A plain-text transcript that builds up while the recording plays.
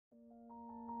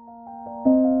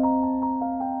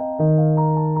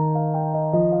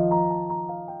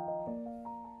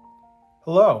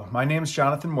Hello, my name is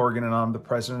Jonathan Morgan and I'm the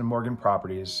president of Morgan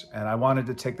Properties, and I wanted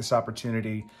to take this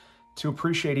opportunity to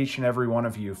appreciate each and every one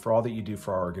of you for all that you do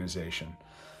for our organization.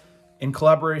 In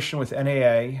collaboration with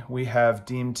NAA, we have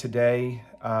deemed today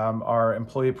our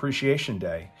Employee Appreciation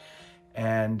Day,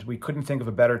 and we couldn't think of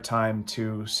a better time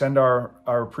to send our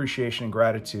appreciation and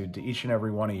gratitude to each and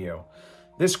every one of you.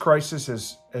 This crisis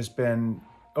has been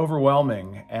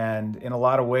overwhelming, and in a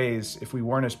lot of ways, if we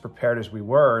weren't as prepared as we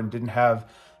were and didn't have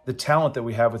the talent that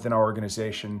we have within our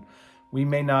organization, we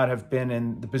may not have been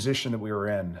in the position that we were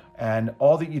in. And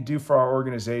all that you do for our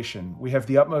organization, we have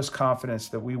the utmost confidence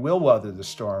that we will weather the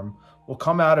storm, we'll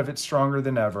come out of it stronger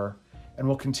than ever, and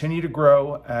we'll continue to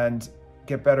grow and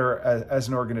get better as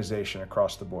an organization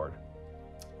across the board.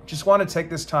 Just want to take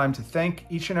this time to thank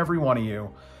each and every one of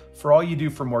you for all you do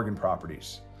for Morgan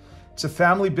Properties. It's a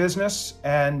family business,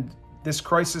 and this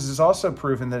crisis has also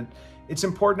proven that it's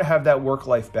important to have that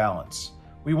work-life balance.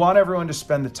 We want everyone to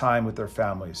spend the time with their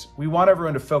families. We want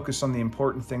everyone to focus on the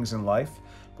important things in life,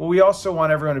 but we also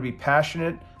want everyone to be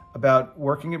passionate about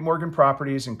working at Morgan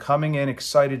Properties and coming in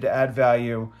excited to add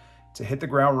value, to hit the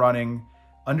ground running,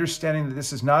 understanding that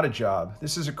this is not a job,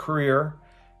 this is a career,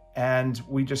 and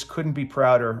we just couldn't be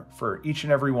prouder for each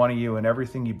and every one of you and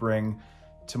everything you bring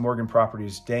to Morgan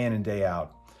Properties day in and day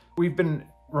out. We've been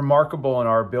remarkable in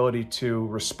our ability to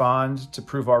respond, to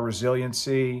prove our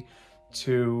resiliency,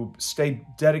 to stay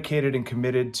dedicated and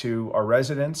committed to our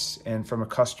residents and from a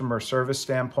customer service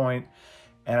standpoint.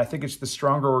 And I think it's the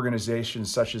stronger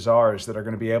organizations such as ours that are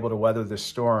going to be able to weather this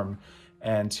storm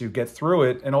and to get through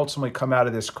it and ultimately come out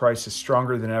of this crisis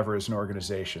stronger than ever as an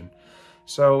organization.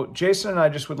 So Jason and I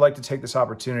just would like to take this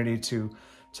opportunity to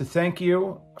thank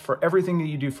you for everything that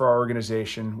you do for our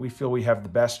organization. We feel we have the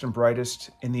best and brightest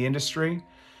in the industry,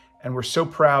 and we're so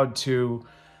proud to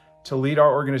lead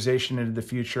our organization into the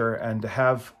future and to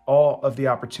have all of the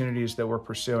opportunities that we're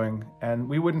pursuing. And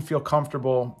we wouldn't feel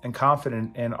comfortable and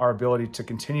confident in our ability to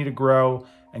continue to grow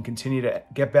and continue to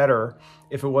get better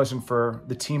if it wasn't for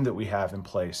the team that we have in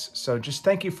place. So just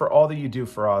thank you for all that you do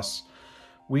for us.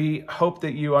 We hope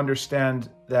that you understand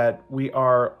that we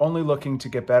are only looking to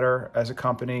get better as a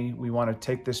company. We want to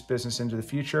take this business into the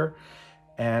future,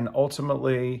 and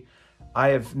ultimately, I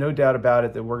have no doubt about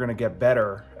it that we're going to get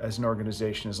better as an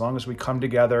organization. As long as we come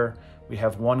together, we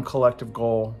have one collective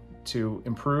goal to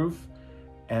improve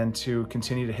and to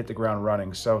continue to hit the ground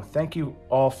running. So thank you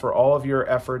all for all of your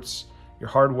efforts, your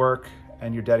hard work,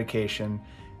 and your dedication.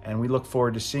 And we look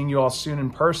forward to seeing you all soon in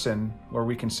person where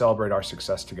we can celebrate our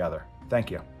success together. Thank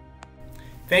you.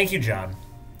 Thank you, John.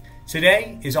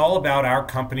 Today is all about our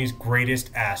company's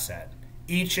greatest asset,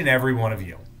 each and every one of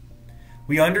you.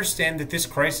 We understand that this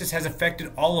crisis has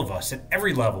affected all of us at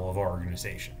every level of our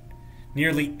organization.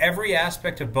 Nearly every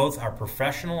aspect of both our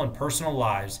professional and personal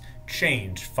lives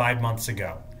changed 5 months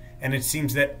ago, and it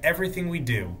seems that everything we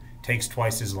do takes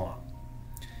twice as long.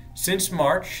 Since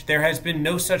March, there has been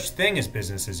no such thing as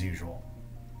business as usual,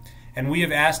 and we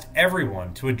have asked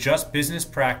everyone to adjust business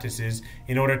practices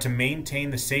in order to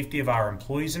maintain the safety of our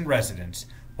employees and residents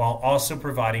while also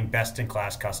providing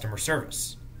best-in-class customer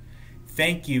service.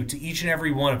 Thank you to each and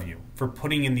every one of you for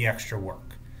putting in the extra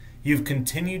work. You've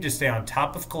continued to stay on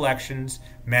top of collections,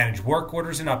 manage work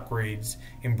orders and upgrades,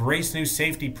 embrace new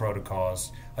safety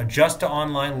protocols, adjust to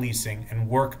online leasing, and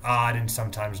work odd and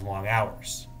sometimes long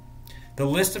hours. The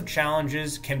list of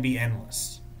challenges can be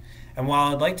endless. And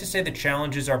while I'd like to say the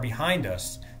challenges are behind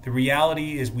us, the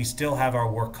reality is we still have our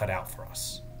work cut out for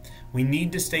us. We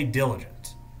need to stay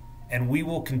diligent, and we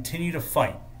will continue to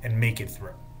fight and make it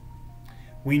through.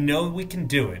 We know we can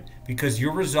do it because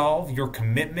your resolve, your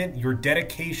commitment, your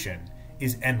dedication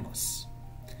is endless.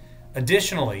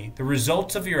 Additionally, the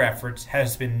results of your efforts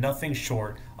has been nothing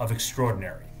short of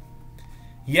extraordinary.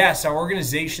 Yes, our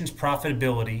organization's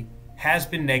profitability has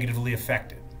been negatively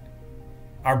affected.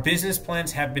 Our business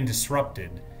plans have been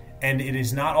disrupted, and it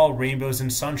is not all rainbows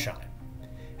and sunshine.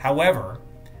 However,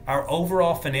 our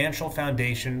overall financial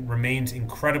foundation remains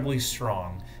incredibly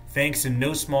strong, thanks in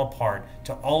no small part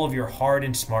to all of your hard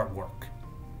and smart work.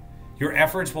 Your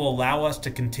efforts will allow us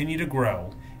to continue to grow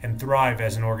and thrive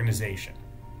as an organization.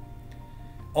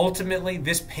 Ultimately,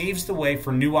 this paves the way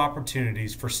for new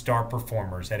opportunities for star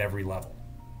performers at every level.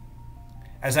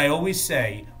 As I always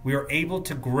say, we are able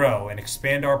to grow and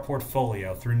expand our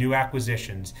portfolio through new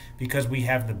acquisitions because we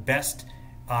have the best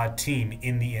team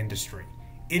in the industry.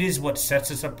 It is what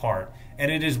sets us apart, and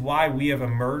it is why we have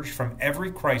emerged from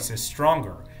every crisis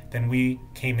stronger than we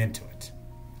came into it.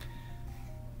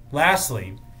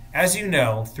 Lastly, As you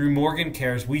know, through Morgan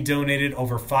Cares, we donated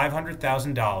over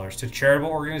 $500,000 to charitable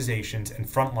organizations and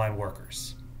frontline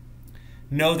workers.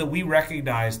 Know that we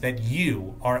recognize that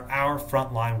you are our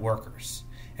frontline workers,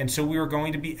 and so we are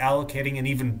going to be allocating an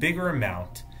even bigger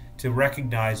amount to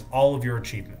recognize all of your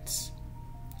achievements.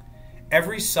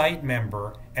 Every site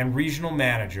member and regional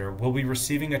manager will be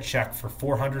receiving a check for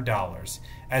 $400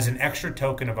 as an extra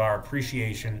token of our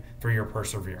appreciation for your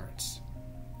perseverance.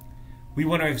 We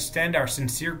want to extend our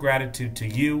sincere gratitude to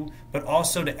you, but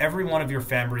also to every one of your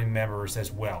family members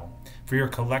as well, for your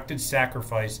collective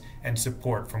sacrifice and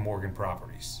support for Morgan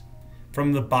Properties.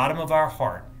 From the bottom of our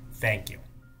heart, thank you.